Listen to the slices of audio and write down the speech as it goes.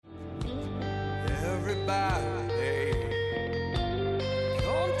Everybody,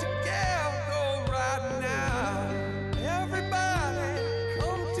 come together right now. Everybody,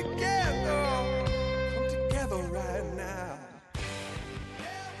 come together right now.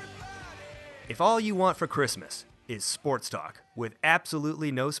 If all you want for Christmas is sports talk with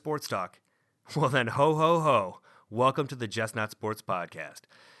absolutely no sports talk, well then ho ho ho, welcome to the Just Not Sports Podcast.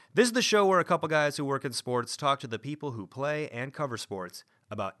 This is the show where a couple guys who work in sports talk to the people who play and cover sports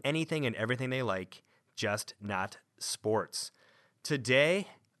about anything and everything they like, just not sports. Today,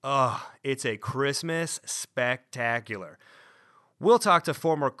 it's a Christmas spectacular. We'll talk to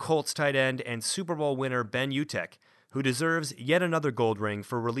former Colts tight end and Super Bowl winner Ben Utecht, who deserves yet another gold ring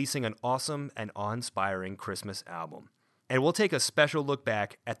for releasing an awesome and awe-inspiring Christmas album. And we'll take a special look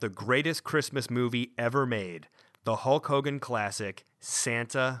back at the greatest Christmas movie ever made, the Hulk Hogan classic,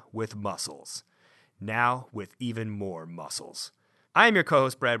 Santa with Muscles. Now with even more muscles. I am your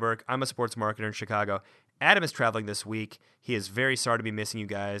co-host, Brad Burke. I'm a sports marketer in Chicago. Adam is traveling this week. He is very sorry to be missing you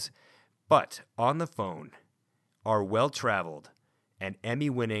guys. But on the phone, our well-traveled and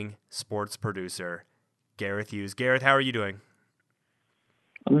Emmy-winning sports producer, Gareth Hughes. Gareth, how are you doing?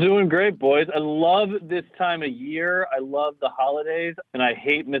 I'm doing great, boys. I love this time of year. I love the holidays, and I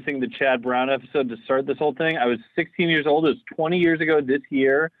hate missing the Chad Brown episode to start this whole thing. I was 16 years old. It was 20 years ago this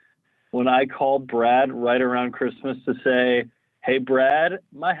year when I called Brad right around Christmas to say, hey, Brad,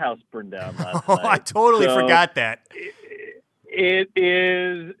 my house burned down last night. I totally forgot that. It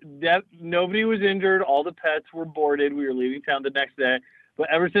is that nobody was injured. All the pets were boarded. We were leaving town the next day. But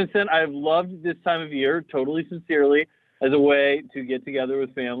ever since then, I've loved this time of year, totally sincerely, as a way to get together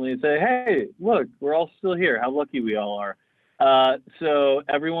with family and say, hey, look, we're all still here. How lucky we all are. So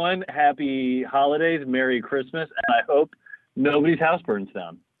everyone, happy holidays, Merry Christmas, and I hope nobody's house burns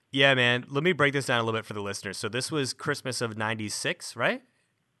down. Yeah, man. Let me break this down a little bit for the listeners. So this was Christmas of 96, right?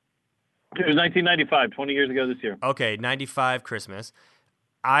 It was 1995, 20 years ago this year. Okay, 95 Christmas.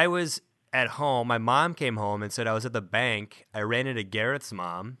 I was at home. My mom came home and said I was at the bank. I ran into Gareth's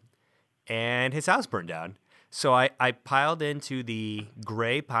mom, and his house burned down. So I piled into the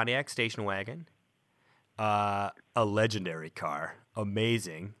gray Pontiac station wagon, a legendary car,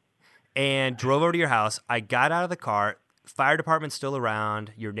 amazing, and drove over to your house. I got out of the car. Fire department's still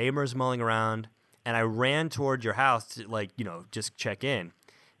around. Your neighbor's mulling around. And I ran toward your house to, just check in.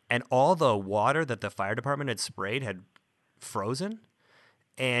 And all the water that the fire department had sprayed had frozen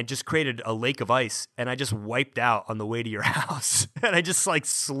and just created a lake of ice. And I just wiped out on the way to your house. And I just,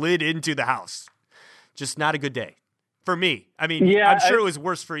 slid into the house. Just not a good day for me. I mean, yeah, I'm sure it was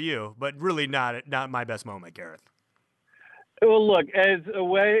worse for you, but really not my best moment, Gareth. Well, look,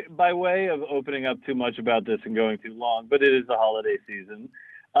 by way of opening up too much about this and going too long, but it is the holiday season.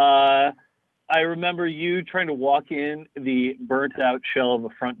 I remember you trying to walk in the burnt-out shell of a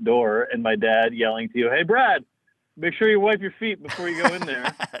front door and my dad yelling to you, hey, Brad, make sure you wipe your feet before you go in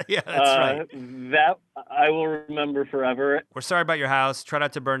there. Yeah, that's right. That I will remember forever. We're sorry about your house. Try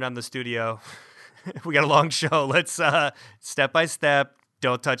not to burn down the studio. We got a long show. Let's step by step.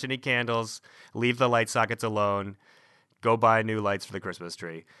 Don't touch any candles. Leave the light sockets alone. Go buy new lights for the Christmas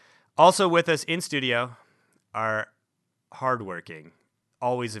tree. Also with us in studio, our hardworking,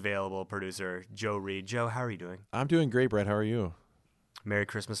 always available producer, Joe Reed. Joe, how are you doing? I'm doing great, Brett. How are you? Merry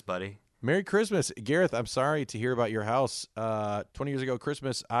Christmas, buddy. Merry Christmas. Gareth, I'm sorry to hear about your house. 20 years ago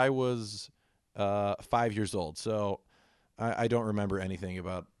Christmas, I was 5 years old, so I don't remember anything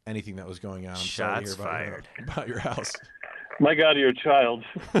about anything that was going on. Shots fired. About your house. My God, you're a child.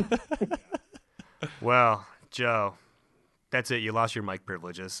 Well, Joe, that's it. You lost your mic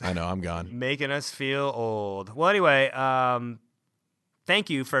privileges. I know. I'm gone. Making us feel old. Well, anyway,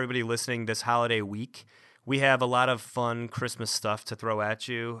 thank you for everybody listening this holiday week. We have a lot of fun Christmas stuff to throw at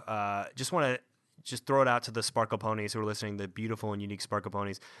you. Just want to throw it out to the Sparkle Ponies who are listening, the beautiful and unique Sparkle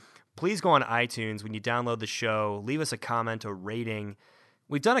Ponies. Please go on iTunes when you download the show. Leave us a comment or rating.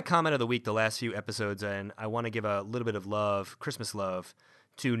 We've done a comment of the week the last few episodes, and I want to give a little bit of love, Christmas love,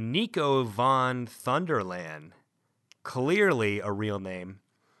 to Nico Von Thunderland. Clearly a real name.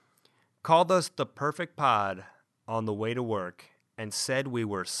 Called us the perfect pod on the way to work and said we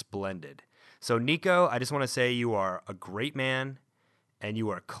were splendid. So, Nico, I just want to say you are a great man, and you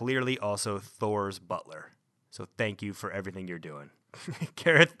are clearly also Thor's butler. So thank you for everything you're doing.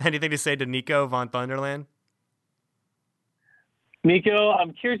 Gareth, anything to say to Nico Von Thunderland? Nico,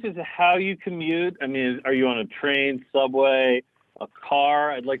 I'm curious as to how you commute. I mean, are you on a train, subway, a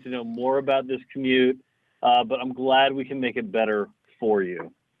car? I'd like to know more about this commute, but I'm glad we can make it better for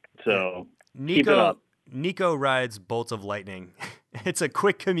you. So keep it up. Nico rides bolts of lightning. It's a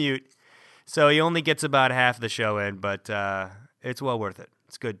quick commute, so he only gets about half the show in, but it's well worth it.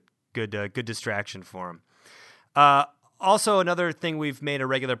 It's good Good distraction for him. Also, another thing we've made a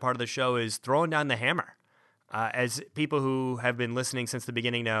regular part of the show is throwing down the hammer. As people who have been listening since the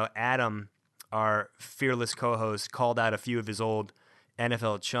beginning know, Adam, our fearless co-host, called out a few of his old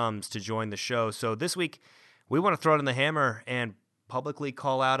NFL chums to join the show. So this week, we want to throw down the hammer and publicly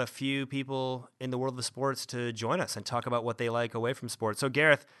call out a few people in the world of sports to join us and talk about what they like away from sports. So,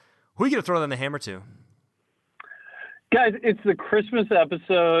 Gareth, who are you going to throw down the hammer to? Guys, it's the Christmas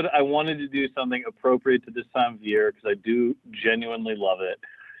episode. I wanted to do something appropriate to this time of year because I do genuinely love it.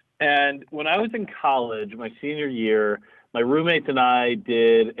 And when I was in college, my senior year, my roommates and I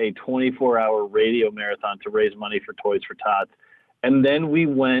did a 24-hour radio marathon to raise money for Toys for Tots. And then we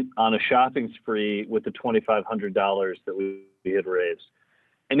went on a shopping spree with the $2,500 that we had raised.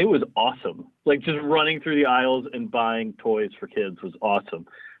 And it was awesome. Like, just running through the aisles and buying toys for kids was awesome.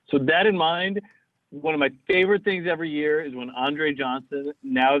 So that in mind, one of my favorite things every year is when Andre Johnson,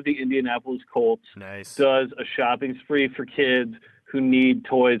 now of the Indianapolis Colts, does a shopping spree for kids who need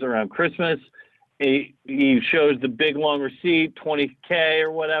toys around Christmas. He shows the big long receipt, $20K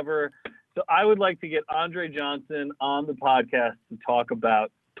or whatever. So I would like to get Andre Johnson on the podcast to talk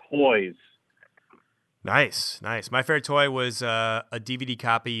about toys. Nice. My favorite toy was a DVD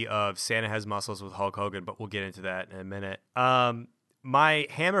copy of Santa Has Muscles with Hulk Hogan, but we'll get into that in a minute. My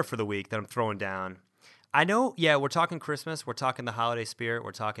hammer for the week that I'm throwing down, I know, we're talking Christmas, we're talking the holiday spirit,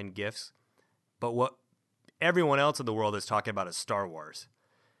 we're talking gifts, but what everyone else in the world is talking about is Star Wars.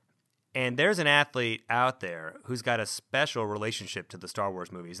 And there's an athlete out there who's got a special relationship to the Star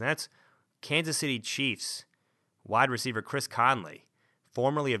Wars movies, and that's Kansas City Chiefs wide receiver Chris Conley,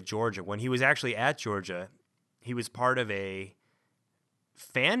 formerly of Georgia. When he was actually at Georgia, he was part of a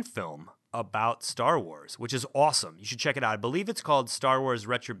fan film about Star Wars, which is awesome. You should check it out. I believe it's called Star Wars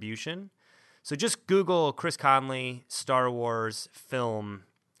Retribution. So just Google Chris Conley Star Wars film.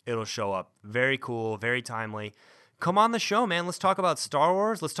 It'll show up. Very cool, very timely. Come on the show, man. Let's talk about Star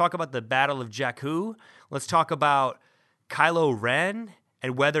Wars. Let's talk about the Battle of Jakku. Let's talk about Kylo Ren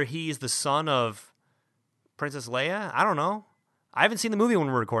and whether he's the son of Princess Leia. I don't know. I haven't seen the movie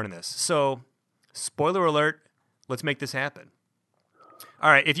when we're recording this. So, spoiler alert, let's make this happen. All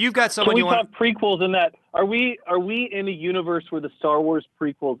right, if you've got someone you want... Can we talk prequels in that? Are we in a universe where the Star Wars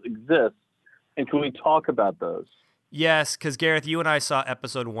prequels exist? And can we talk about those? Yes, because Gareth, you and I saw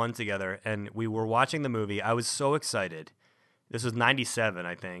episode 1 together, and we were watching the movie. I was so excited. This was 97,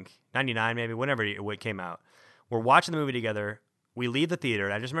 I think. 99 maybe, whenever it came out. We're watching the movie together. We leave the theater,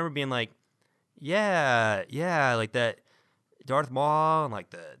 and I just remember being like, yeah, like that Darth Maul and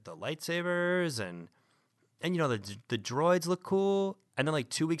like the lightsabers and you know, the droids look cool. And then like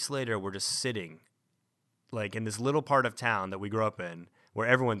 2 weeks later, we're just sitting like in this little part of town that we grew up in where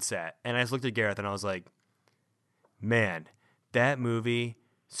everyone sat. And I just looked at Gareth and I was like, man, that movie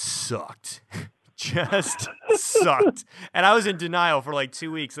sucked. Just sucked. And I was in denial for like 2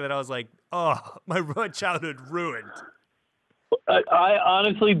 weeks. And then I was like, oh, my childhood ruined. I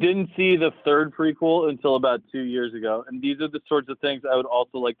honestly didn't see the third prequel until about 2 years ago. And these are the sorts of things I would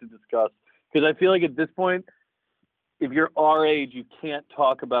also like to discuss. Because I feel like at this point, if you're our age, you can't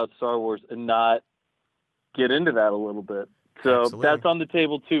talk about Star Wars and not get into that a little bit. So Absolutely. That's on the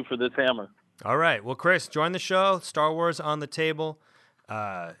table, too, for this hammer. All right. Well, Chris, join the show. Star Wars on the table.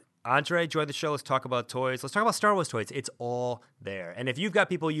 Andre, join the show. Let's talk about toys. Let's talk about Star Wars toys. It's all there. And if you've got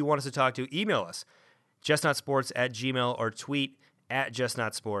people you want us to talk to, email us, justnotsports@gmail.com or tweet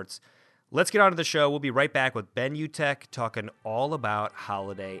 @justnotsports. Let's get on to the show. We'll be right back with Ben Utecht talking all about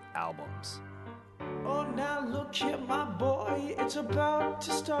holiday albums. Oh, now look here, my boy, it's about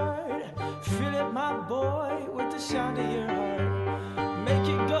to start. Feel it, my boy, with the sound of your heart. Make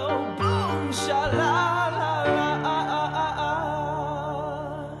it go boom, sha-la-la-la-la.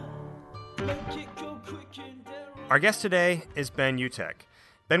 Make it go quick and then... Our guest today is Ben Utecht.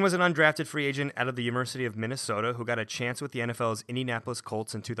 Ben was an undrafted free agent out of the University of Minnesota who got a chance with the NFL's Indianapolis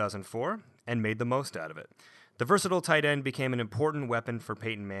Colts in 2004 and made the most out of it. The versatile tight end became an important weapon for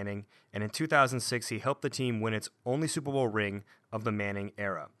Peyton Manning, and in 2006 he helped the team win its only Super Bowl ring of the Manning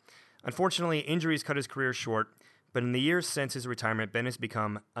era. Unfortunately, injuries cut his career short, but in the years since his retirement, Ben has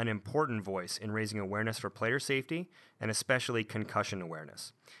become an important voice in raising awareness for player safety and especially concussion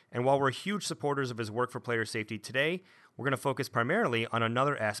awareness. And while we're huge supporters of his work for player safety today, we're going to focus primarily on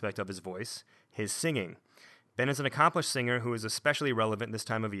another aspect of his voice, his singing. Ben is an accomplished singer who is especially relevant this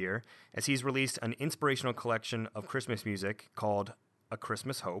time of year, as he's released an inspirational collection of Christmas music called A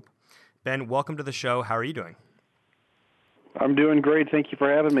Christmas Hope. Ben, welcome to the show. How are you doing? I'm doing great. Thank you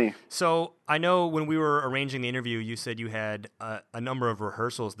for having me. So I know when we were arranging the interview, you said you had a number of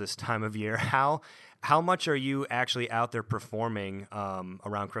rehearsals this time of year. How much are you actually out there performing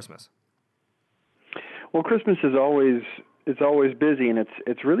around Christmas? Well, Christmas is always busy, and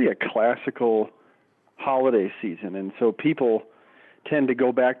it's really a classical holiday season, and so people tend to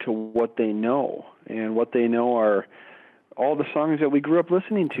go back to what they know, and what they know are all the songs that we grew up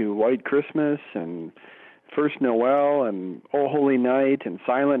listening to: White Christmas and First Noel and Oh Holy Night and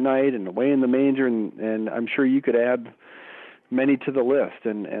Silent Night and Away in the Manger, and I'm sure you could add many to the list,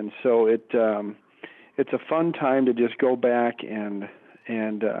 and so it's a fun time to just go back and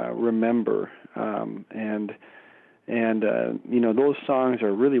remember, and those songs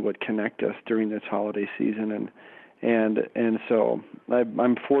are really what connect us during this holiday season, and so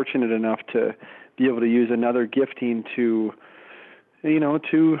I'm fortunate enough to be able to use another gifting to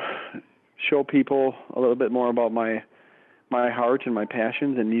show people a little bit more about my heart and my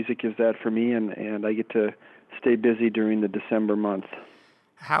passions, and music is that for me, and I get to stay busy during the December month.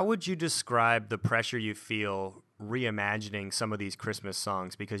 How would you describe the pressure you feel reimagining some of these Christmas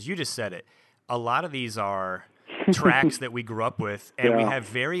songs? Because you just said it. A lot of these are tracks that we grew up with, and we have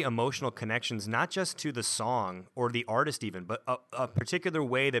very emotional connections, not just to the song or the artist even, but a particular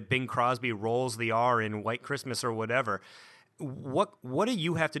way that Bing Crosby rolls the R in White Christmas or whatever. What do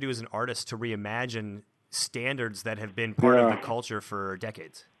you have to do as an artist to reimagine standards that have been part of the culture for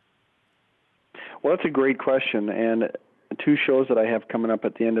decades? Well, that's a great question, and two shows that I have coming up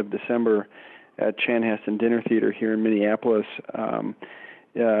at the end of December at Chanhassen Dinner Theater here in Minneapolis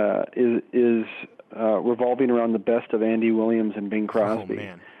is revolving around the best of Andy Williams and Bing Crosby.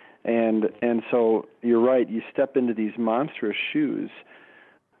 Oh, man. And so you're right, you step into these monstrous shoes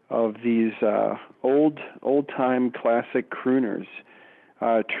of these old-time classic crooners,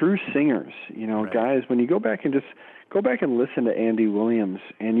 true singers, right. Guys, when you go back and listen to Andy Williams,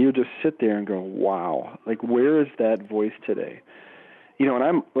 and you just sit there and go, wow, like, where is that voice today?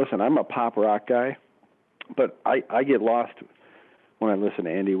 And I'm a pop rock guy, but I get lost when I listen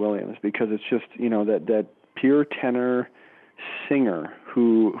to Andy Williams, because it's just, that pure tenor singer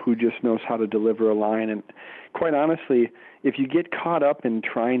who just knows how to deliver a line. And quite honestly, if you get caught up in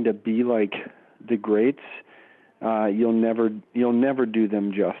trying to be like the greats, you'll never do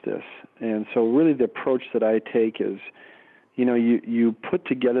them justice. And so really the approach that I take is, you put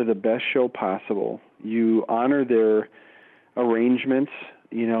together the best show possible. You honor their arrangements,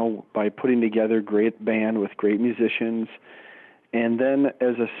 by putting together a great band with great musicians. And then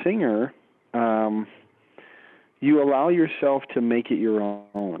as a singer, you allow yourself to make it your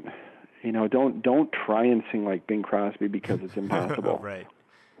own. Don't try and sing like Bing Crosby, because it's impossible. Right.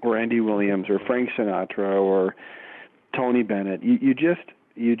 Or Andy Williams or Frank Sinatra or Tony Bennett. You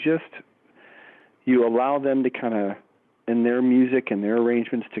allow them to kind of, in their music and their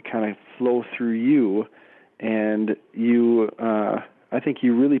arrangements, to kind of flow through you, and I think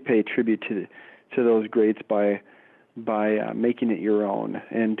you really pay tribute to those greats by making it your own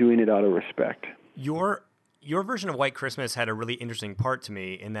and doing it out of respect. Your version of White Christmas had a really interesting part to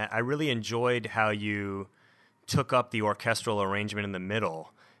me, in that I really enjoyed how you took up the orchestral arrangement in the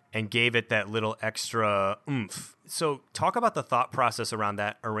middle and gave it that little extra oomph. So talk about the thought process around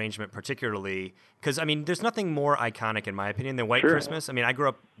that arrangement particularly, because, there's nothing more iconic, in my opinion, than White Christmas. I grew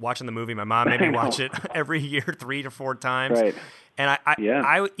up watching the movie. My mom made me watch it every year 3 to 4 times. Right. And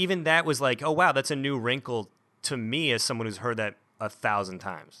I even that was like, oh, wow, that's a new wrinkle to me as someone who's heard that 1,000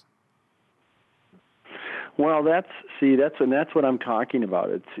 times. Well, that's what I'm talking about.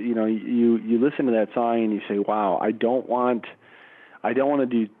 It's, you listen to that song and you say, wow, I don't want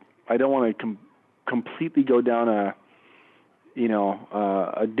to completely go down a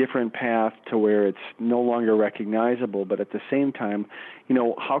different path to where it's no longer recognizable. But at the same time,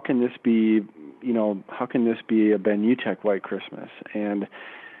 how can this be a Ben Utecht White Christmas? And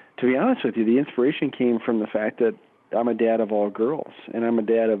to be honest with you, the inspiration came from the fact that I'm a dad of all girls, and I'm a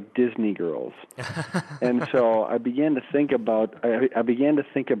dad of Disney girls. And so I began to think about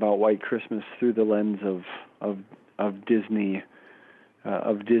White Christmas through the lens of Disney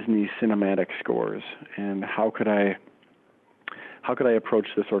cinematic scores, and how could I approach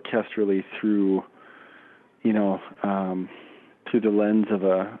this orchestrally through the lens of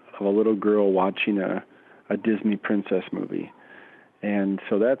a little girl watching a Disney princess movie. And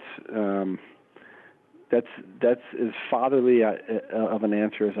so that's as fatherly of an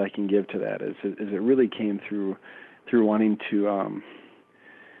answer as I can give to that. Is it really came through wanting to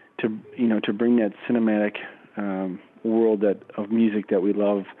bring that cinematic world of music that we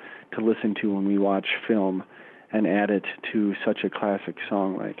love to listen to when we watch film, and add it to such a classic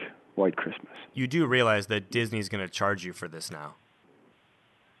song White Christmas. You do realize that Disney's going to charge you for this now.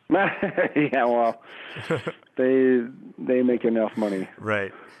 Yeah, well, they make enough money.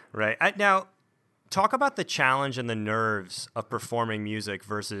 Right. Now, talk about the challenge and the nerves of performing music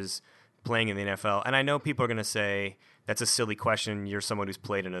versus playing in the NFL. And I know people are going to say, that's a silly question. You're someone who's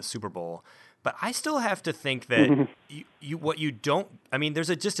played in a Super Bowl. But I still have to think that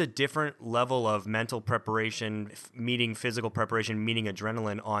there's just a different level of mental preparation, meeting physical preparation, meeting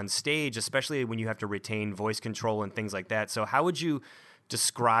adrenaline on stage, especially when you have to retain voice control and things like that. So how would you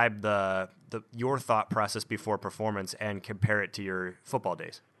describe your thought process before performance and compare it to your football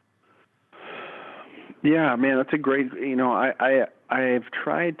days? Yeah, man, that's a great. I've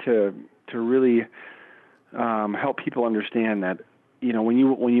tried to really help people understand that when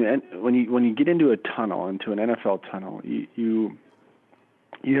you get into a tunnel, into an NFL tunnel, you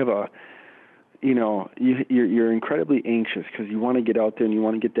have you're incredibly anxious because you want to get out there and you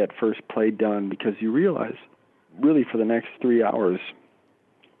want to get that first play done, because you realize really for the next 3 hours,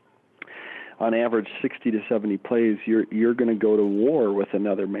 on average 60 to 70 plays, you're going to go to war with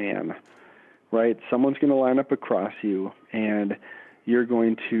another man, right? Someone's going to line up across you, and you're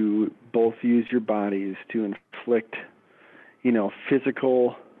going to both use your bodies to inflict,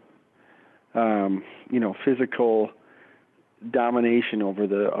 physical domination over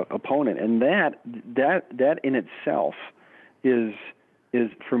the opponent, and that in itself is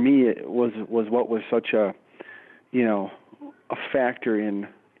for me, it was what was such a factor in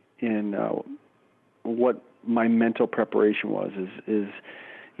what my mental preparation was. Is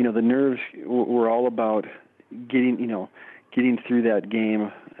the nerves were all about getting through that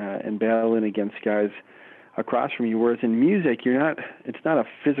game and battling against guys across from you. Whereas in music, it's not a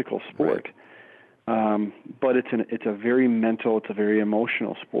physical sport, but it's a very mental, it's a very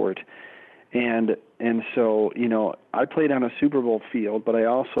emotional sport. And so, I played on a Super Bowl field, but I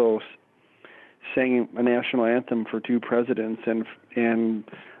also sang a national anthem for 2 presidents and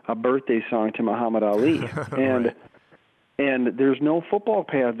a birthday song to Muhammad Ali. And Right. And there's no football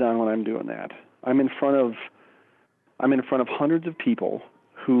pads on when I'm doing that. I'm in front of hundreds of people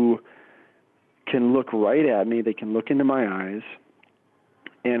who can look right at me. They can look into my eyes,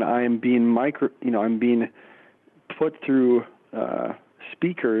 and I'm being I'm being put through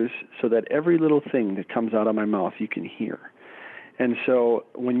speakers so that every little thing that comes out of my mouth you can hear. And so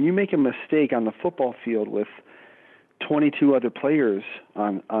when you make a mistake on the football field with 22 other players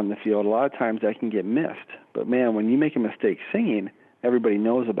on the field, a lot of times that can get missed. But man, when you make a mistake singing, everybody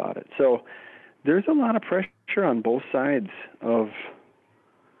knows about it. So there's a lot of pressure on both sides of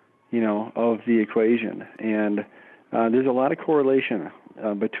the equation, and there's a lot of correlation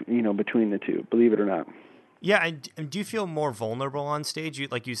between the two, believe it or not. Yeah, and do you feel more vulnerable on stage?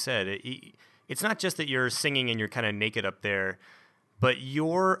 Like you said, it's not just that you're singing and you're kind of naked up there, but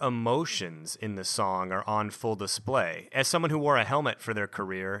your emotions in the song are on full display. As someone who wore a helmet for their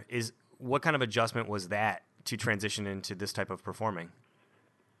career, what kind of adjustment was that to transition into this type of performing?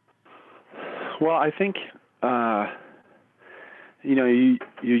 Well, I think you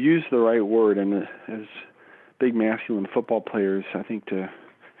use the right word, and as big masculine football players, I think to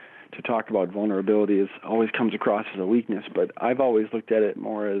talk about vulnerability always comes across as a weakness. But I've always looked at it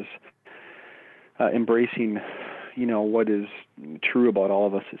more as embracing, what is true about all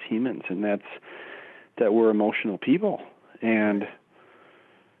of us as humans, and that's that we're emotional people. And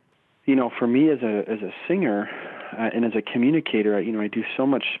for me as a singer and as a communicator, I do so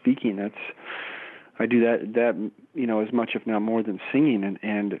much speaking. I do that as much, if not more, than singing.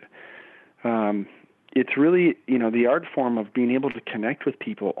 And it's really, the art form of being able to connect with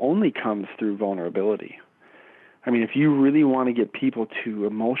people only comes through vulnerability. I mean, if you really want to get people to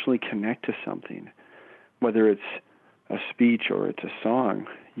emotionally connect to something, whether it's a speech or it's a song,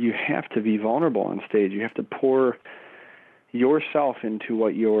 you have to be vulnerable on stage. You have to pour yourself into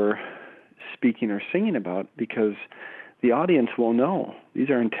what you're speaking or singing about, because the audience will know. These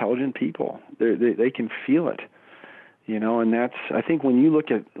are intelligent people. They can feel it, and that's, I think when you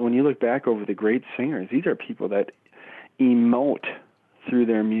look back over the great singers, these are people that emote through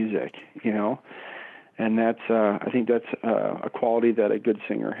their music, and that's I think that's a quality that a good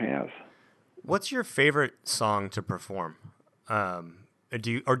singer has. What's your favorite song to perform?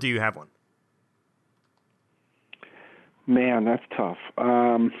 Do you have one? Man, that's tough.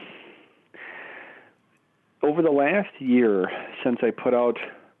 Over the last year, since I put out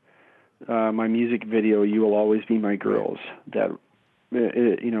my music video, "You Will Always Be My Girls," that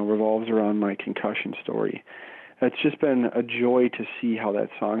revolves around my concussion story. It's just been a joy to see how that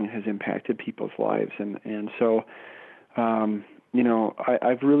song has impacted people's lives, and so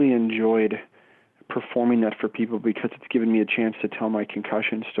I've really enjoyed performing that for people because it's given me a chance to tell my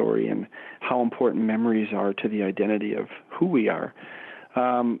concussion story and how important memories are to the identity of who we are.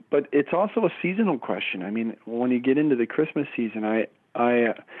 But it's also a seasonal question. I mean, when you get into the Christmas season, I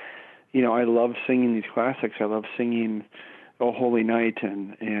love singing these classics. I love singing "Oh Holy Night,"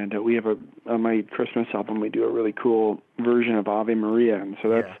 and we have on my Christmas album we do a really cool version of Ave Maria, and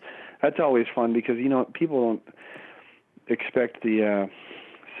so that's always fun because people don't expect the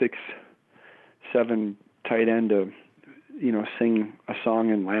 6-7 tight end to sing a song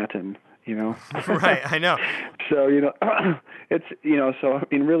in Latin. Right, I know. So it's so I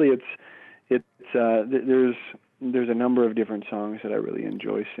mean really it's there's a number of different songs that I really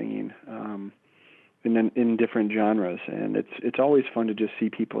enjoy singing, and then in different genres, and it's always fun to just see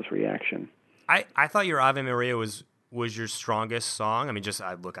people's reaction. I thought your Ave Maria was your strongest song. I mean,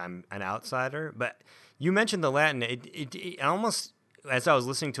 I'm an outsider, but you mentioned the Latin. It almost, as I was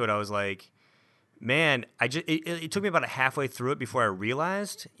listening to it, I was like, man, it took me about halfway through it before I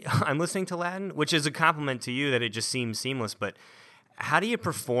realized I'm listening to Latin, which is a compliment to you that it just seems seamless. But how do you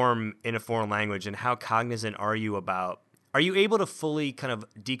perform in a foreign language, and how cognizant are you able to fully kind of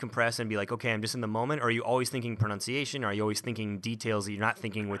decompress and be like, okay, I'm just in the moment? Or are you always thinking pronunciation? Or are you always thinking details that you're not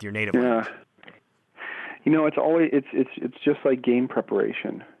thinking with your native language? It's always it's just like game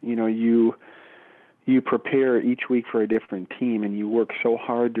preparation. You prepare each week for a different team, and you work so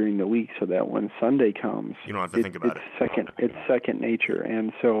hard during the week so that when Sunday comes, you don't have to think about it. It's second nature.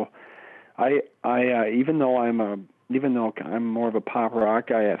 And so, I even though I'm more of a pop rock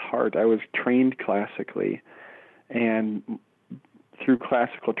guy at heart, I was trained classically, and through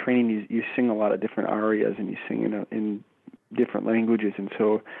classical training, you sing a lot of different arias, and you sing in different languages, and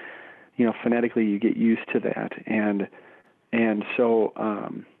so phonetically you get used to that, and so.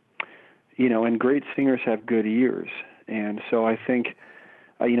 And great singers have good ears. And so I think,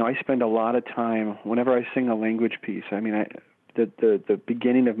 I spend a lot of time, whenever I sing a language piece, I mean, the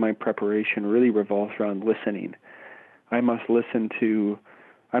beginning of my preparation really revolves around listening. I must listen to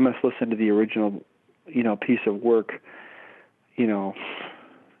the original, piece of work,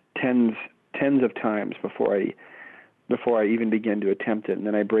 tens of times before I even begin to attempt it. And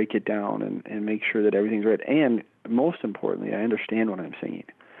then I break it down and make sure that everything's right. And most importantly, I understand what I'm singing.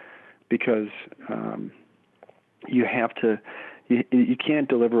 Because you have to, you can't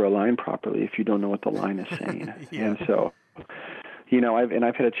deliver a line properly if you don't know what the line is saying. Yeah. And so,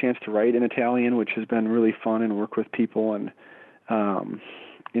 I've had a chance to write in Italian, which has been really fun, and work with people and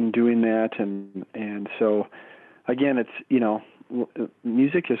in doing that, and so again, it's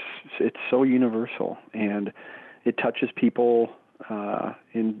music it's so universal, and it touches people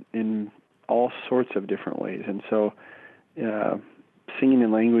in all sorts of different ways, and so. Singing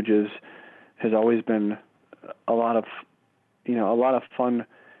in languages has always been a lot of fun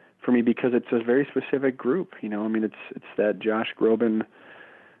for me because it's a very specific group. I mean, it's that Josh Groban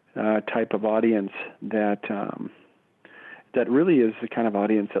type of audience that really is the kind of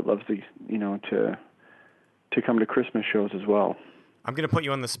audience that loves to come to Christmas shows as well. I'm going to put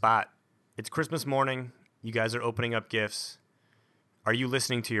you on the spot. It's Christmas morning. You guys are opening up gifts. Are you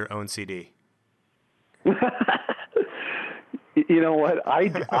listening to your own CD? You know what?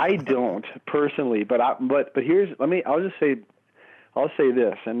 I don't personally, but I'll say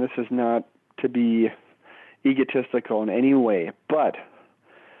this, and this is not to be egotistical in any way, but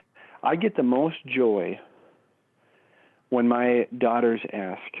I get the most joy when my daughters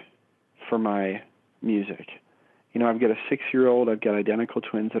ask for my music. I've got a 6-year-old, I've got identical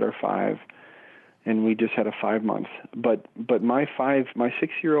twins that are 5, and we just had a 5-month. But my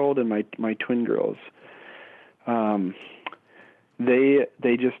 6-year-old and my twin girls, they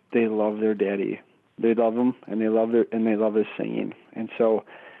love their daddy. They love him, and they love his singing. And so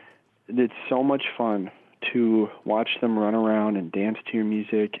it's so much fun to watch them run around and dance to your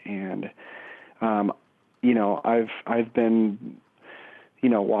music. And I've been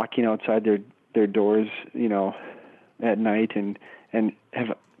walking outside their doors at night and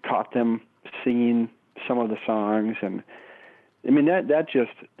have caught them singing some of the songs. And I mean that's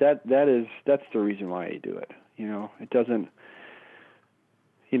the reason why I do it. It doesn't.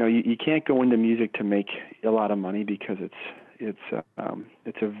 You can't go into music to make a lot of money because it's a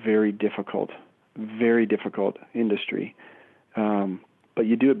very difficult industry. But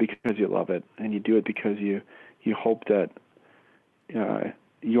you do it because you love it, and you do it because you hope that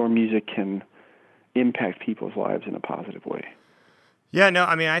your music can impact people's lives in a positive way. Yeah, no,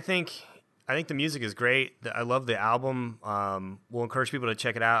 I mean, I think the music is great. I love the album. We'll encourage people to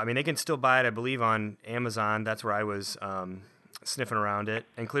check it out. I mean, they can still buy it, I believe, on Amazon. That's where I was sniffing around it.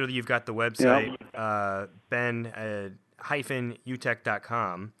 And clearly you've got the website,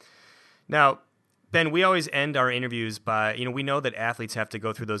 ben-utech.com. Now, Ben, we always end our interviews by, we know that athletes have to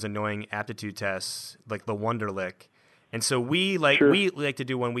go through those annoying aptitude tests, like the Wonderlic. And so we like to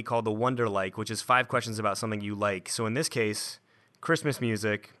do one we call the Wonderlike, which is 5 questions about something you like. So in this case, Christmas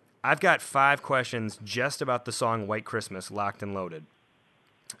music. I've got 5 questions just about the song White Christmas, locked and loaded.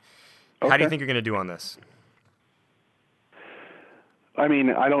 Okay. How do you think you're going to do on this? I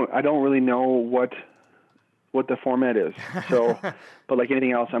mean, I don't really know what the format is. So, but like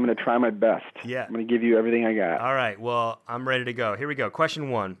anything else, I'm going to try my best. Yeah. I'm going to give you everything I got. All right. Well, I'm ready to go. Here we go. Question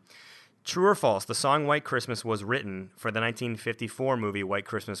 1. True or false, the song White Christmas was written for the 1954 movie White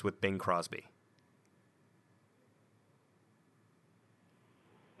Christmas with Bing Crosby?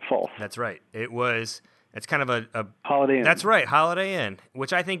 False. That's right. It's kind of a Holiday Inn. That's right, Holiday Inn,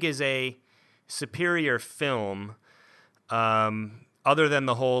 which I think is a superior film, other than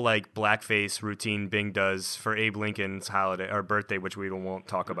the whole like blackface routine Bing does for Abe Lincoln's holiday or birthday, which we won't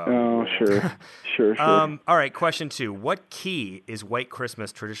talk about. Oh, sure. Sure. All right, question 2. What key is White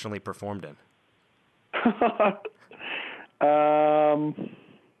Christmas traditionally performed in?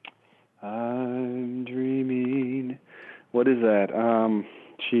 I'm dreaming. What is that?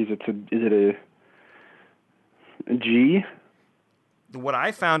 Is it a G? What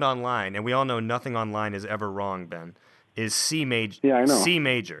I found online, and we all know nothing online is ever wrong, Ben, is C major. Yeah, I know. C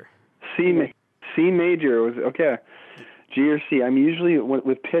major. C major was okay. G or C. I'm usually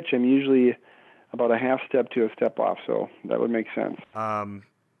with pitch. I'm usually about a half step to a step off, so that would make sense.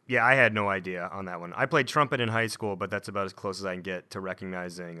 Yeah, I had no idea on that one. I played trumpet in high school, but that's about as close as I can get to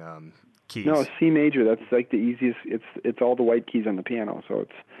recognizing keys. No, C major. That's like the easiest. It's all the white keys on the piano, so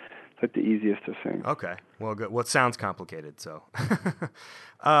it's like the easiest to sing. Okay, well, good. Well, it sounds complicated, so.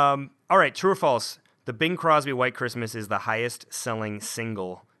 All right, true or false? The Bing Crosby White Christmas is the highest-selling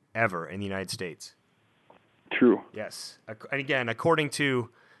single ever in the United States. True. Yes, and again, according to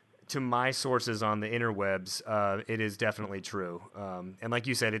my sources on the interwebs, it is definitely true. And like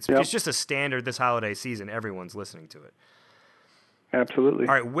you said, it's just a standard this holiday season. Everyone's listening to it. Absolutely.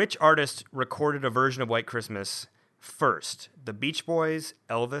 All right, which artist recorded a version of White Christmas first? The Beach Boys,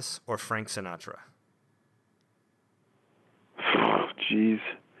 Elvis, or Frank Sinatra? Jeez.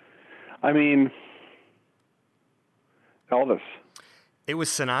 I mean, Elvis. It was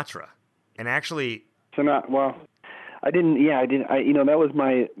Sinatra. And actually... Well, I didn't. That was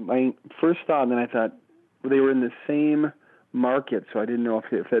my first thought, and then I thought they were in the same market, so I didn't know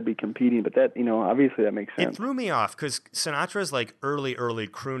if they'd be competing. But that, obviously that makes sense. It threw me off because Sinatra's like early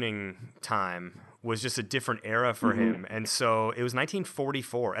crooning time was just a different era for him, and so it was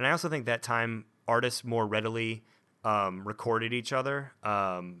 1944. And I also think that time artists more readily recorded each other,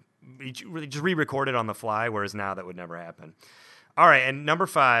 just re-recorded on the fly, whereas now that would never happen. All right, and number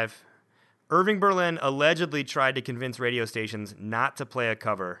 5. Irving Berlin allegedly tried to convince radio stations not to play a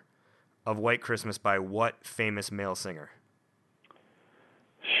cover of White Christmas by what famous male singer?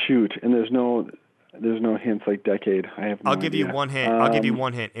 Shoot, and there's no hints like decade. I have no I'll give idea. you one hint. I'll give you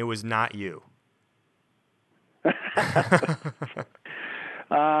one hint. It was not you. Gosh,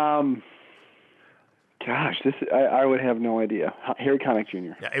 I would have no idea. Harry Connick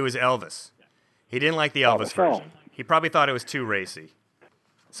Jr. Yeah, it was Elvis. He didn't like the Elvis version. He probably thought it was too racy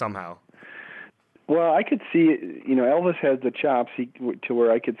somehow. Well, I could see, Elvis has the chops to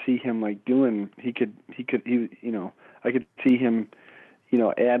where I could see him like doing. I could see him,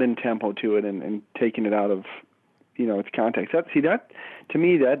 adding tempo to it and taking it out of, its context. That to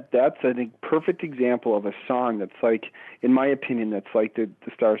me that's I think perfect example of a song that's like, in my opinion, that's like the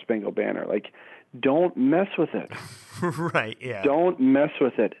Star Spangled Banner. Like, don't mess with it. Right. Yeah. Don't mess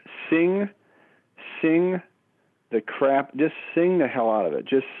with it. Sing the crap. Just sing the hell out of it.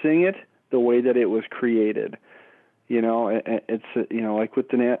 Just sing it the way that it was created. It's like with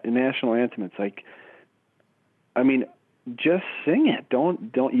the national anthem. It's like, I mean, just sing it.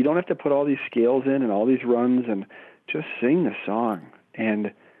 You don't have to put all these scales in and all these runs, and just sing the song,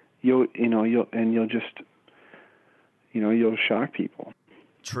 and you'll shock people.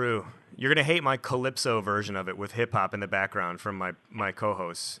 True. You're gonna hate my calypso version of it with hip hop in the background from my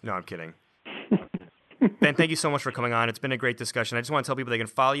co-hosts. No, I'm kidding. Ben, thank you so much for coming on. It's been a great discussion. I just want to tell people they can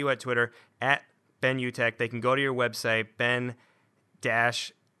follow you at Twitter at Ben Utecht. They can go to your website,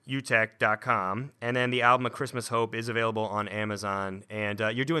 ben-utecht.com. And then the album A Christmas Hope is available on Amazon. And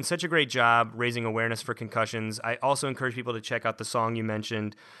you're doing such a great job raising awareness for concussions. I also encourage people to check out the song you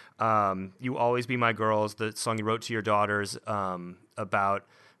mentioned, You Always Be My Girls, the song you wrote to your daughters about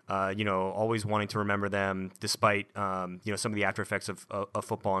always wanting to remember them despite, some of the after effects of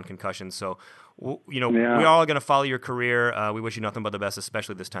football and concussions. So, we're all going to follow your career. We wish you nothing but the best,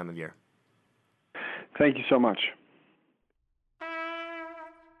 especially this time of year. Thank you so much.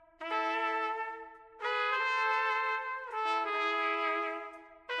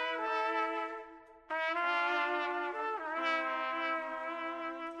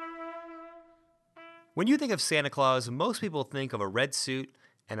 When you think of Santa Claus, most people think of a red suit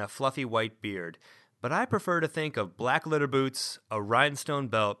and a fluffy white beard, but I prefer to think of black leather boots, a rhinestone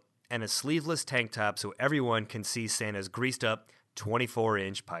belt, and a sleeveless tank top so everyone can see Santa's greased up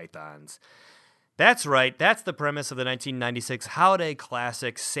 24-inch pythons. That's right, that's the premise of the 1996 holiday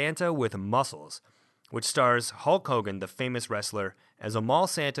classic Santa with Muscles, which stars Hulk Hogan, the famous wrestler, as a mall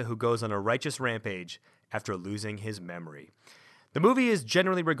Santa who goes on a righteous rampage after losing his memory. The movie is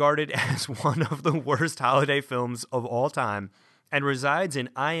generally regarded as one of the worst holiday films of all time and resides in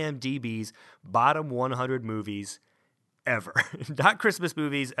IMDb's bottom 100 movies ever. Not Christmas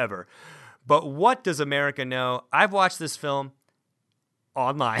movies ever. But what does America know? I've watched this film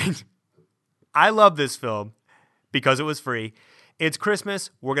online. I love this film because it was free. It's Christmas.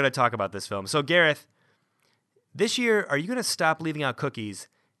 We're going to talk about this film. So, Gareth, this year, are you going to stop leaving out cookies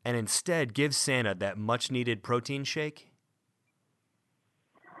and instead give Santa that much-needed protein shake?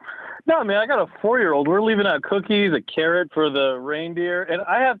 No, man, I got a 4-year-old. We're leaving out cookies, a carrot for the reindeer. And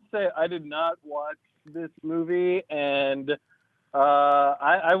I have to say, I did not watch this movie, and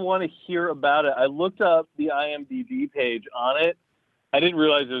I want to hear about it. I looked up the IMDb page on it. I didn't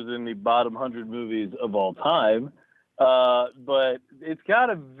realize it was in the bottom 100 movies of all time. But it's got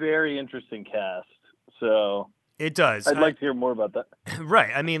a very interesting cast. So it does. I'd like to hear more about that.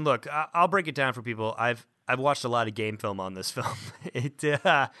 Right. I mean, look, I'll break it down for people. I've watched a lot of game film on this film. It's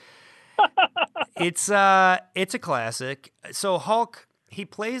a classic. So Hulk, he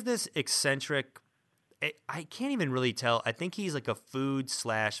plays this eccentric. I can't even really tell. I think he's like a food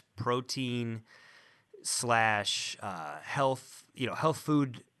 / protein / health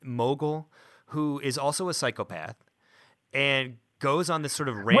food mogul who is also a psychopath and goes on this sort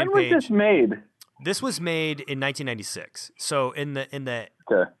of rampage. When was this made? This was made in 1996. So in the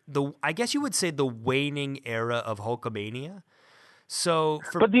I guess you would say the waning era of Hulkamania.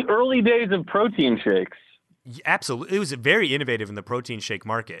 But the early days of protein shakes. Absolutely. It was very innovative in the protein shake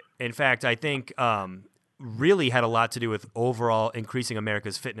market. In fact, I think really had a lot to do with overall increasing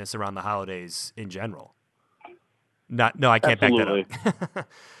America's fitness around the holidays in general. No, I can't Absolutely. back that up.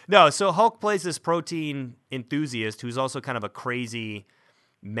 No, so Hulk plays this protein enthusiast who's also kind of a crazy,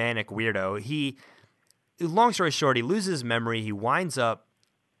 manic weirdo. Long story short, he loses memory. He winds up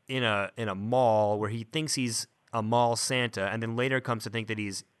in a mall where he thinks he's a mall Santa, and then later comes to think that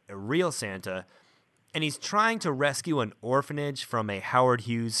he's a real Santa, and he's trying to rescue an orphanage from a Howard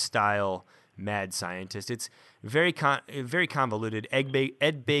Hughes style mad scientist. It's very convoluted. Ed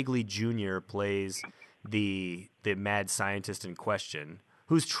Begley Jr. plays the mad scientist in question,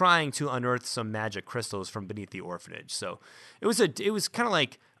 who's trying to unearth some magic crystals from beneath the orphanage. So it was kind of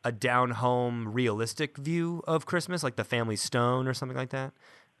like a down home realistic view of Christmas, like The Family Stone or something like that.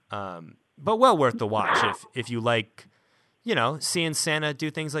 But well worth the watch if you like, seeing Santa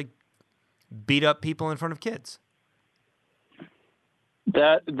do things like beat up people in front of kids.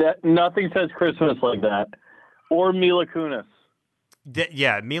 That nothing says Christmas like that. Or Mila Kunis.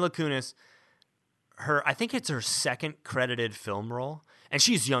 Mila Kunis. I think it's her second credited film role, and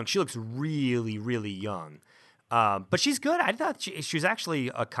she's young. She looks really, really young, but she's good. I thought she was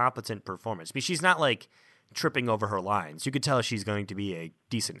actually a competent performance. I mean, she's not like tripping over her lines. You could tell she's going to be a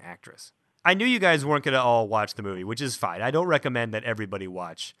decent actress. I knew you guys weren't going to all watch the movie, which is fine. I don't recommend that everybody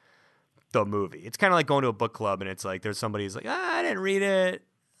watch the movie. It's kind of like going to a book club and it's like there's somebody who's like, I didn't read it.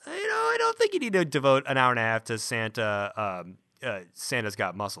 I don't think you need to devote an hour and a half to Santa. Santa's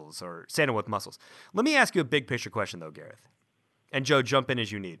Got Muscles or Santa with Muscles. Let me ask you a big picture question though, Gareth. And Joe, jump in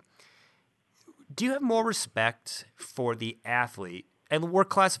as you need. Do you have more respect for the athlete? And we're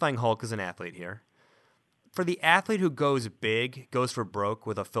classifying Hulk as an athlete here. For the athlete who goes big, goes for broke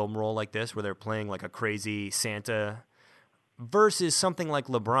with a film role like this, where they're playing like a crazy Santa, versus something like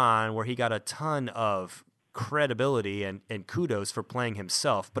LeBron, where he got a ton of credibility and kudos for playing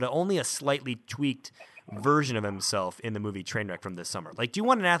himself, but only a slightly tweaked version of himself in the movie Trainwreck from this summer. Like, do you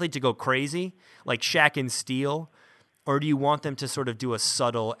want an athlete to go crazy, like Shaq and Steel, or do you want them to sort of do a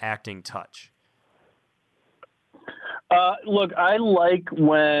subtle acting touch? Look, I like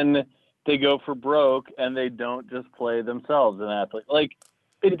when they go for broke and they don't just play themselves, an athlete. Like,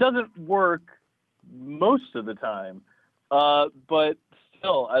 it doesn't work most of the time. But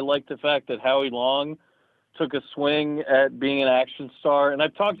still, I like the fact that Howie Long took a swing at being an action star. And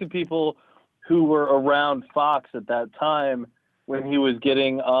I've talked to people who were around Fox at that time when he was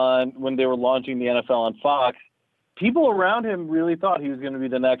when they were launching the NFL on Fox. People around him really thought he was going to be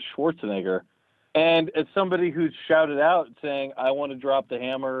the next Schwarzenegger. And as somebody who's shouted out saying, I want to drop the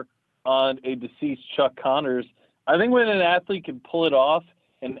hammer on a deceased Chuck Connors, I think when an athlete can pull it off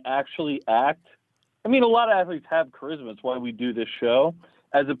and actually act, I mean, a lot of athletes have charisma. It's why we do this show,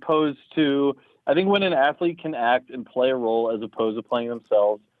 as opposed to I think when an athlete can act and play a role as opposed to playing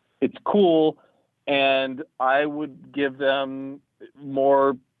themselves, it's cool, and I would give them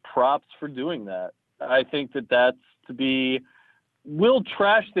more props for doing that. I think that that's to be. We'll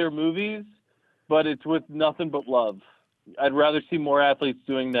trash their movies, but it's with nothing but love. I'd rather see more athletes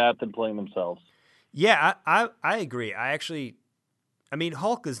doing that than playing themselves. Yeah, I agree. I mean,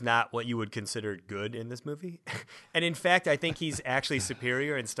 Hulk is not what you would consider good in this movie. And in fact, I think he's actually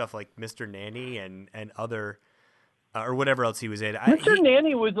superior in stuff like Mr. Nanny and other, or whatever else he was in. Mr.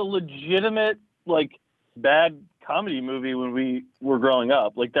 Nanny was a legitimate, like, bad comedy movie when we were growing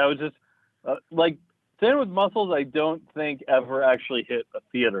up. Like, that was just, like, Thin with Muscles, I don't think ever actually hit a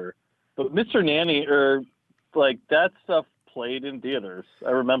theater. But Mr. Nanny, like, that stuff played in theaters.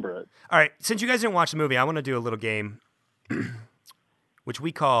 I remember it. All right, since you guys didn't watch the movie, I want to do a little game which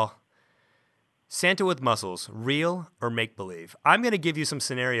we call Santa with Muscles, real or make-believe. I'm going to give you some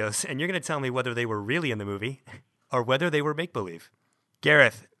scenarios, and you're going to tell me whether they were really in the movie or whether they were make-believe.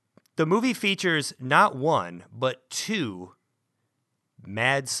 Gareth, the movie features not one, but two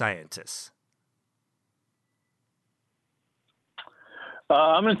mad scientists.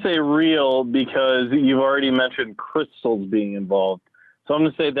 I'm going to say real because you've already mentioned crystals being involved. So I'm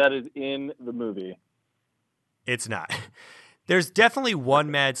going to say that is in the movie. It's not. There's definitely one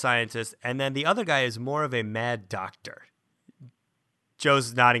mad scientist, and then the other guy is more of a mad doctor.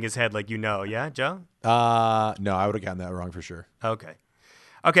 Joe's nodding his head like you know. Yeah, Joe? No, I would have gotten that wrong for sure. Okay,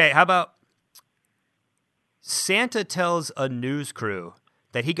 how about Santa tells a news crew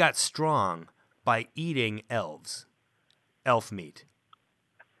that he got strong by eating elf meat.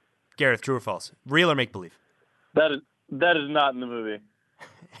 Gareth, true or false? Real or make-believe? That is not in the movie.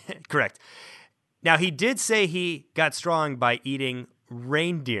 Correct. Now, he did say he got strong by eating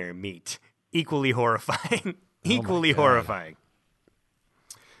reindeer meat. Equally horrifying. Equally horrifying.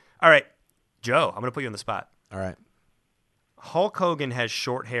 All right, Joe, I'm going to put you on the spot. All right. Hulk Hogan has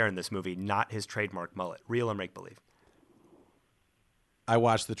short hair in this movie, not his trademark mullet. Real or make-believe? I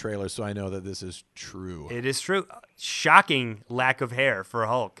watched the trailer, so I know that this is true. It is true. Shocking lack of hair for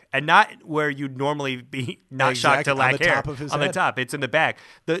Hulk. And not where you'd normally be not shocked to lack hair. On the top. It's in the back.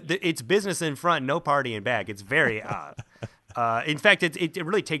 It's business in front, no party in back. It's very odd. In fact, it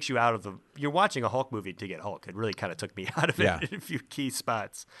really takes you out of the... You're watching a Hulk movie to get Hulk. It really kind of took me out of it in a few key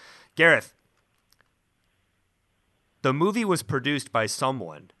spots. Gareth, the movie was produced by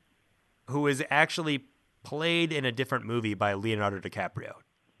someone who is actually played in a different movie by Leonardo DiCaprio.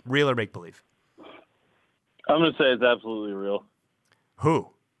 Real or make-believe? I'm going to say it's absolutely real. Who?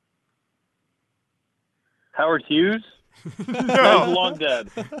 Howard Hughes? No. He's long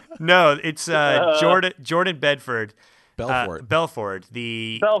dead. No, it's Jordan Belfort. Belfort.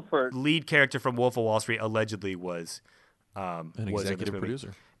 The Belfort. lead character from Wolf of Wall Street, allegedly was An in this executive movie.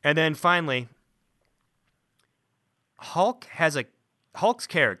 producer. And then finally, Hulk's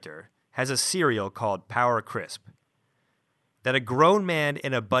character has a cereal called Power Crisp that a grown man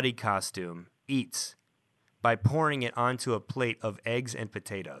in a buddy costume eats by pouring it onto a plate of eggs and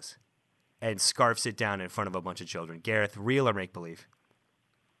potatoes and scarfs it down in front of a bunch of children. Gareth, real or make-believe?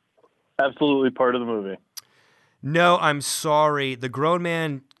 Absolutely part of the movie. No, I'm sorry. The grown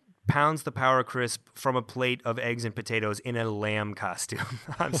man pounds the Power Crisp from a plate of eggs and potatoes in a lamb costume.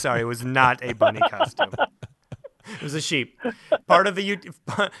 I'm sorry, it was not a bunny costume. It was a sheep.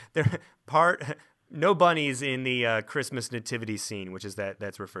 No bunnies in the Christmas nativity scene, which is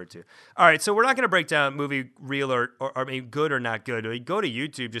that's referred to. All right, so we're not going to break down movie real or I mean good or not good. Go to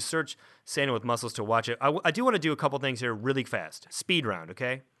YouTube, just search Santa with Muscles to watch it. I do want to do a couple things here really fast. Speed round,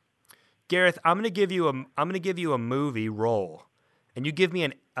 okay? Gareth, I'm going to give you a movie role, and you give me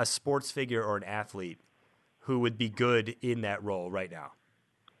a sports figure or an athlete who would be good in that role right now.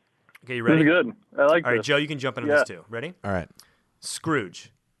 Okay, you ready? Really good. I like All right, this. Joe, you can jump in on this too. Ready? All right.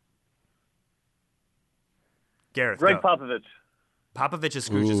 Scrooge. Gareth, Greg go. Popovich. Popovich's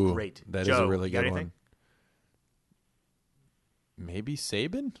Scrooge is great. That is Joe, a really you got good anything? one. Maybe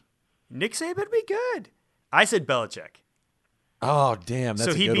Saban? Nick Saban would be good. I said Belichick. Oh, damn. That's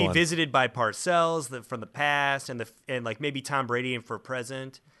So a he'd good be one. visited by Parcells from the past and like maybe Tom Brady for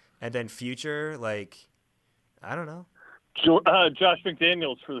present and then future. Like, I don't know. Josh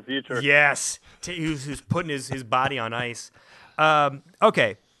McDaniels for the future. Yes. Who's putting his body on ice.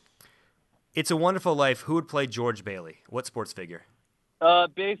 Okay. It's a Wonderful Life. Who would play George Bailey? What sports figure?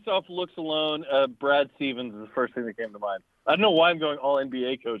 Based off looks alone, Brad Stevens is the first thing that came to mind. I don't know why I'm going all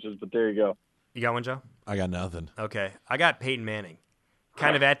NBA coaches, but there you go. You got one, Joe? I got nothing. Okay. I got Peyton Manning.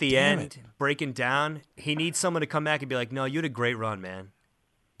 Kind of at the end, breaking down. He needs someone to come back and be like, no, you had a great run, man.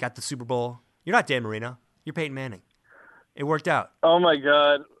 Got the Super Bowl. You're not Dan Marino. You're Peyton Manning. It worked out. Oh, my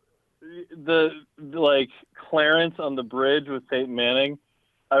God. like Clarence on the bridge with Peyton Manning.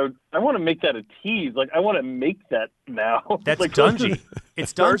 I want to make that a tease. Like I want to make that now. That's like, Dungy.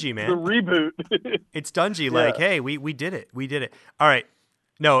 It's Dungy, man. The reboot. It's Dungy. Like, hey, we did it. We did it. All right.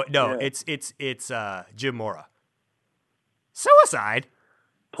 No. Yeah. It's Jim Mora. Suicide,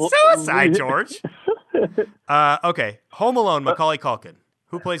 George. Okay. Home Alone. Macaulay Culkin.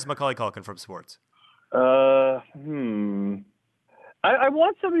 Who plays Macaulay Culkin from Sports? I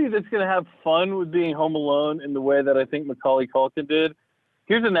want somebody that's going to have fun with being home alone in the way that I think Macaulay Culkin did.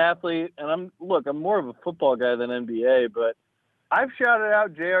 Here's an athlete, and I'm more of a football guy than NBA, but I've shouted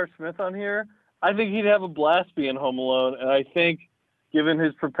out J.R. Smith on here. I think he'd have a blast being home alone, and I think given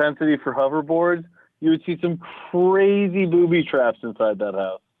his propensity for hoverboards, you would see some crazy booby traps inside that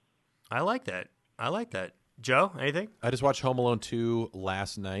house. I like that. Joe, anything? I just watched Home Alone 2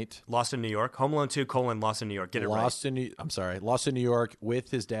 last night. Lost in New York. Home Alone 2, Lost in New York. Get it right. Lost in New York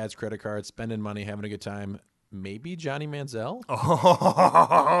with his dad's credit card, spending money, having a good time. Maybe Johnny Manziel?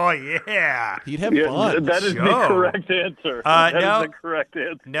 Oh, yeah. He'd have fun. That is the correct answer. That is the correct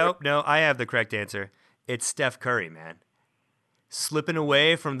answer. No, I have the correct answer. It's Steph Curry, man. Slipping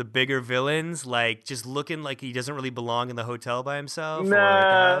away from the bigger villains, like just looking like he doesn't really belong in the hotel by himself. Nah, or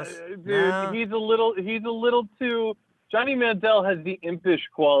at the house. dude, No? he's a little too. Johnny Manziel has the impish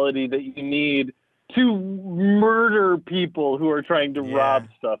quality that you need to murder people who are trying to rob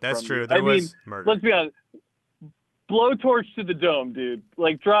stuff. That's from true. You. There was murder. Let's be honest. Blowtorch to the dome, dude.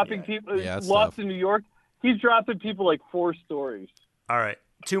 Like dropping people. Yeah, Lost in New York. He's dropping people like 4 stories. All right,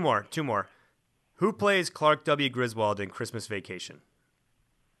 two more. Who plays Clark W. Griswold in Christmas Vacation?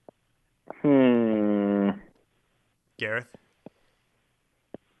 Gareth?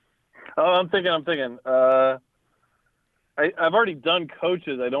 Oh, I'm thinking. I've already done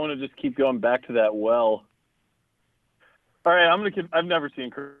coaches. I don't want to just keep going back to that well. All right, I've never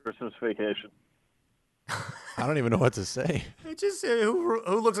seen Christmas Vacation. I don't even know what to say. It's just who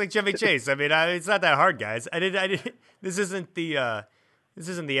looks like Chevy Chase. I mean, it's not that hard, guys. I did. This isn't the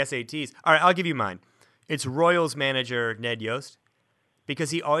SATs. All right, I'll give you mine. It's Royals manager Ned Yost,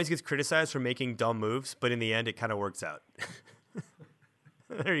 because he always gets criticized for making dumb moves, but in the end, it kind of works out.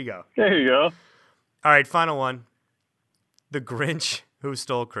 There you go. There you go. All right, final one. The Grinch Who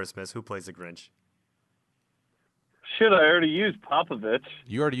Stole Christmas. Who plays the Grinch? Shit, I already used Popovich.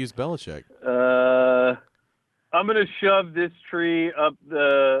 You already used Belichick. I'm gonna shove this tree up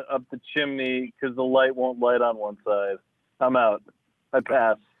the chimney because the light won't light on one side. I'm out. I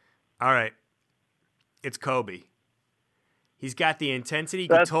pass. All right. It's Kobe. He's got the intensity. You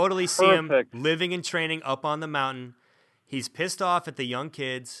That's can totally see him perfect. living and training up on the mountain. He's pissed off at the young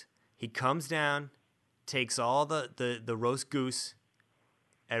kids. He comes down, takes all the roast goose,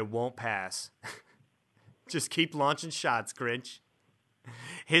 and won't pass. Just keep launching shots, Grinch.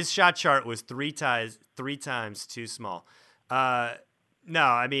 His shot chart was three times too small. No,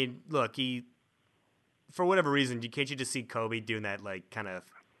 I mean, look, for whatever reason, can't you just see Kobe doing that, like, kind of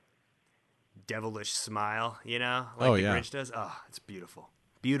devilish smile, like the Grinch does? Oh, it's beautiful.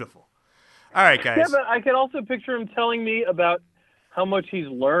 Beautiful. All right, guys. Yeah, but I could also picture him telling me about how much he's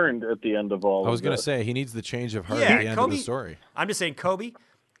learned at the end of all I was going to say, he needs the change of heart at the end of the story. I'm just saying, Kobe,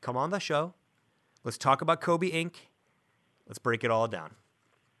 come on the show. Let's talk about Kobe Inc. Let's break it all down.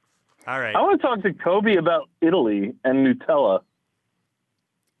 All right. I want to talk to Kobe about Italy and Nutella.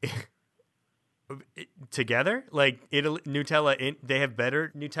 Together? Like Italy, Nutella, they have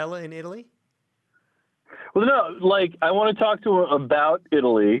better Nutella in Italy? Well, no, like I want to talk to him about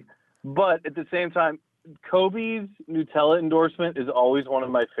Italy, but at the same time, Kobe's Nutella endorsement is always one of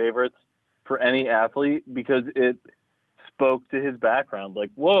my favorites for any athlete because it spoke to his background.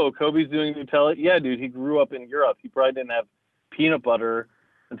 Like, whoa, Kobe's doing Nutella? Yeah, dude, he grew up in Europe. He probably didn't have peanut butter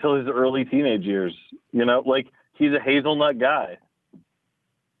until his early teenage years. Like he's a hazelnut guy.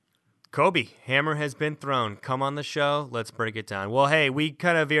 Kobe, hammer has been thrown. Come on the show. Let's break it down. Well, hey, we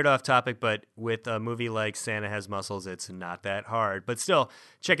kind of veered off topic, but with a movie like Santa Has Muscles, it's not that hard. But still,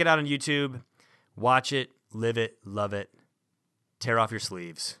 check it out on YouTube. Watch it, live it, love it. Tear off your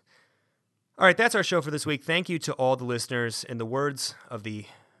sleeves. All right, that's our show for this week. Thank you to all the listeners. In the words of the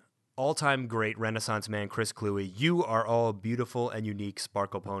all-time great Renaissance man, Chris Cluey, you are all beautiful and unique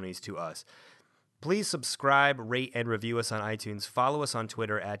sparkle ponies to us. Please subscribe, rate, and review us on iTunes. Follow us on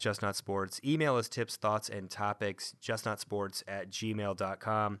Twitter at JustNotSports. Email us tips, thoughts, and topics,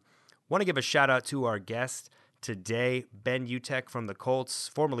 justnotsports@gmail.com. Want to give a shout-out to our guest today, Ben Utecht from the Colts,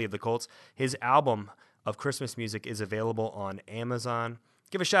 formerly of the Colts. His album of Christmas music is available on Amazon.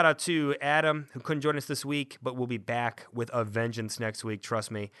 Give a shout-out to Adam, who couldn't join us this week, but will be back with a vengeance next week, trust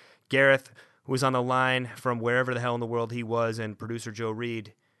me. Gareth, who was on the line from wherever the hell in the world he was, and producer Joe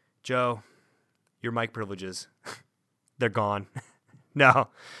Reed. Joe, your mic privileges, they're gone. No.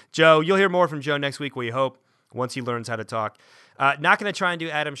 Joe, you'll hear more from Joe next week, we hope, once he learns how to talk. Not going to try and do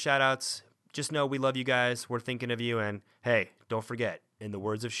Adam shout-outs. Just know we love you guys. We're thinking of you. And, hey, don't forget, in the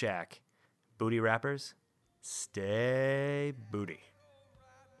words of Shaq, booty rappers, stay booty.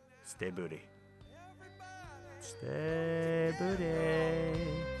 Stay booty. Stay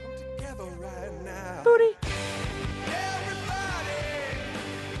booty.